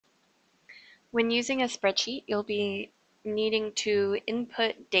When using a spreadsheet, you'll be needing to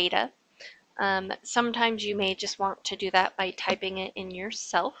input data. Sometimes you may just want to do that by typing it in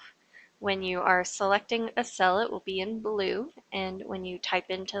yourself. When you are selecting a cell, it will be in blue, and when you type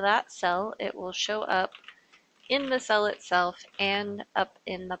into that cell, it will show up in the cell itself and up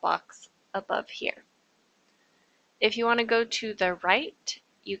in the box above here. If you want to go to the right,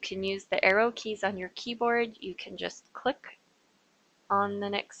 you can use the arrow keys on your keyboard. You can just click on the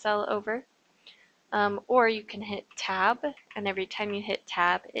next cell over. Or you can hit tab, and every time you hit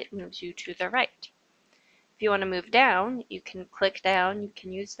tab, it moves you to the right. If you want to move down, you can click down, you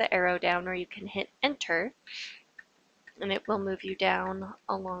can use the arrow down, or you can hit enter, and it will move you down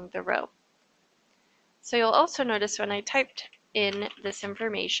along the row. So you'll also notice when I typed in this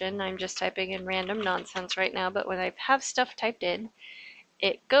information, I'm just typing in random nonsense right now, but when I have stuff typed in,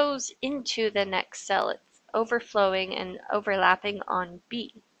 it goes into the next cell. It's overflowing and overlapping on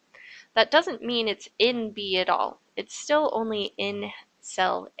B. That doesn't mean it's in B at all. It's still only in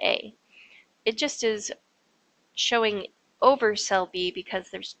cell A. It just is showing over cell B because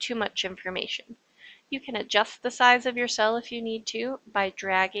there's too much information. You can adjust the size of your cell if you need to by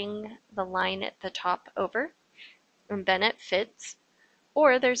dragging the line at the top over, and then it fits.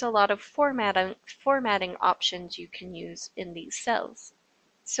 Or there's a lot of formatting options you can use in these cells.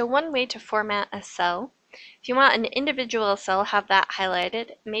 So one way to format a cell, if you want an individual cell, have that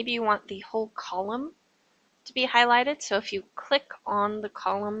highlighted. Maybe you want the whole column to be highlighted. So if you click on the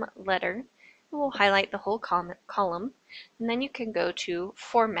column letter, it will highlight the whole column. And then you can go to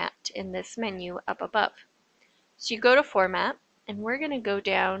Format in this menu up above. So you go to Format, and we're going to go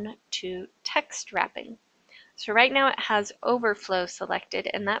down to Text Wrapping. So right now it has Overflow selected,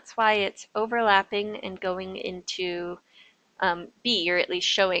 and that's why it's overlapping and going into B, or at least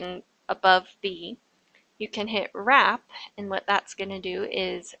showing above B. You can hit wrap, and what that's going to do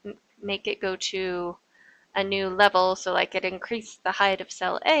is make it go to a new level, so like it increased the height of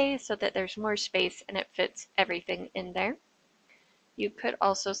cell A so that there's more space and it fits everything in there. You could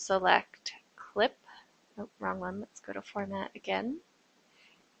also select clip. Oh, wrong one. Let's go to format again.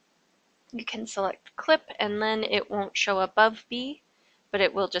 You can select clip, and then it won't show above B, but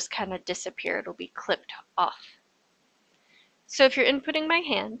it will just kind of disappear. It'll be clipped off. So if you're inputting by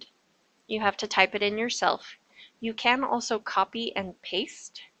hand, you have to type it in yourself. You can also copy and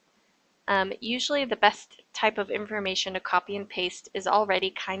paste. Usually the best type of information to copy and paste is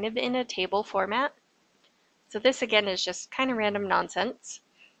already kind of in a table format. So this again is just kind of random nonsense,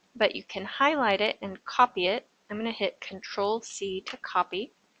 but you can highlight it and copy it. I'm going to hit Control-C to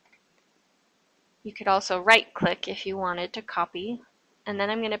copy. You could also right-click if you wanted to copy, and then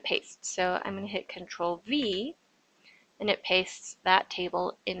I'm going to paste. So I'm going to hit Control-V, and it pastes that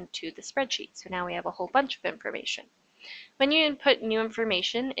table into the spreadsheet. So now we have a whole bunch of information. When you input new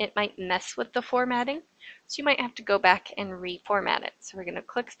information, it might mess with the formatting, so you might have to go back and reformat it. So we're going to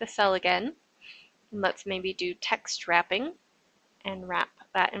click the cell again, and let's maybe do text wrapping and wrap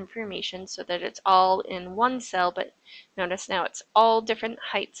that information so that it's all in one cell, but notice now it's all different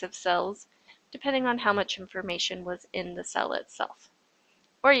heights of cells depending on how much information was in the cell itself.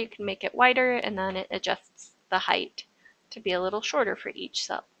 Or you can make it wider, and then it adjusts the height to be a little shorter for each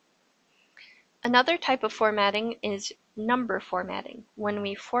cell. Another type of formatting is number formatting. When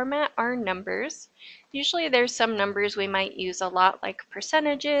we format our numbers, usually there's some numbers we might use a lot, like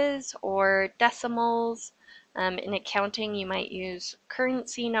percentages or decimals. In accounting, you might use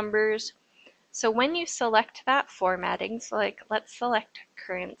currency numbers. So when you select that formatting, so like let's select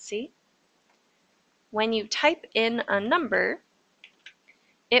currency, when you type in a number,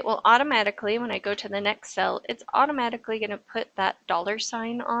 it will automatically, when I go to the next cell, it's automatically going to put that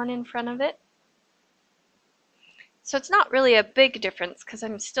 $ on in front of it. So it's not really a big difference because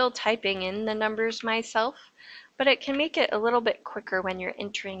I'm still typing in the numbers myself, but it can make it a little bit quicker when you're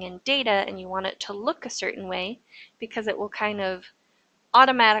entering in data and you want it to look a certain way, because it will kind of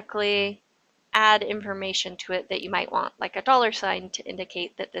automatically add information to it that you might want, like a $ to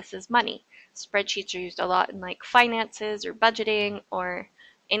indicate that this is money. Spreadsheets are used a lot in like finances or budgeting or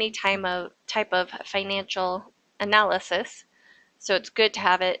any type of financial analysis. So it's good to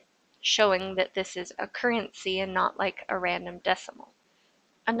have it showing that this is a currency and not like a random decimal.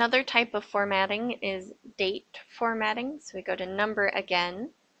 Another type of formatting is date formatting. So we go to number again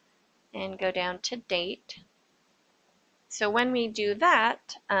and go down to date. So when we do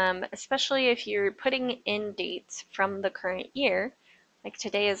that, especially if you're putting in dates from the current year, like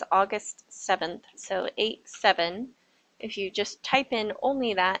today is August 7th, so 8/7, if you just type in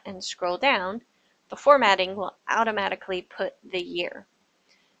only that and scroll down, the formatting will automatically put the year.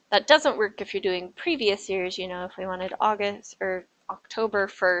 That doesn't work if you're doing previous years, you know, if we wanted August or October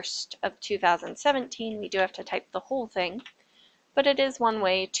 1st of 2017, we do have to type the whole thing, but it is one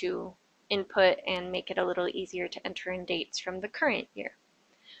way to input and make it a little easier to enter in dates from the current year.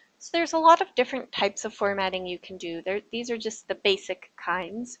 So there's a lot of different types of formatting you can do. These are just the basic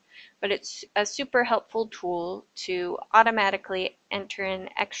kinds, but it's a super helpful tool to automatically enter in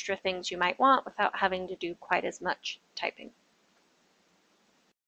extra things you might want without having to do quite as much typing.